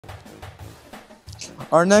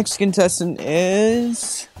Our next contestant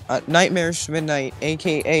is NightmarishMidnight,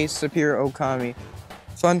 aka SuperiorOakmi's.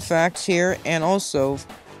 Fun fact here, and also,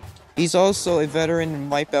 he's also a veteran in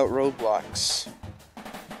Wipeout Roblox.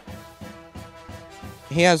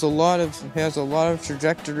 He has a lot of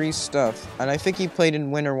trajectory stuff, and I think he played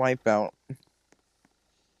in Winter Wipeout.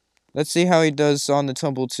 Let's see how he does on the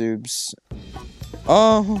tumble tubes.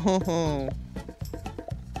 Oh,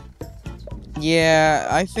 yeah,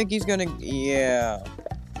 I think he's gonna, yeah.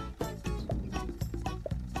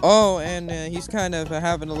 Oh, and he's kind of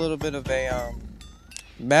having a little bit of a,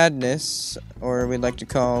 madness, or we'd like to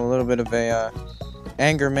call a little bit of a,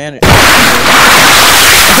 anger management.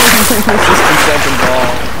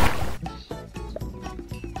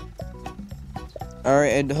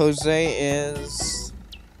 Alright, and Jose is...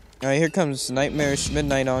 Alright, here comes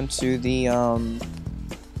NightmarishMidnight onto the,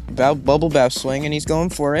 bubble bath swing, and he's going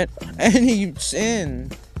for it, and he's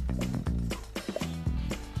in!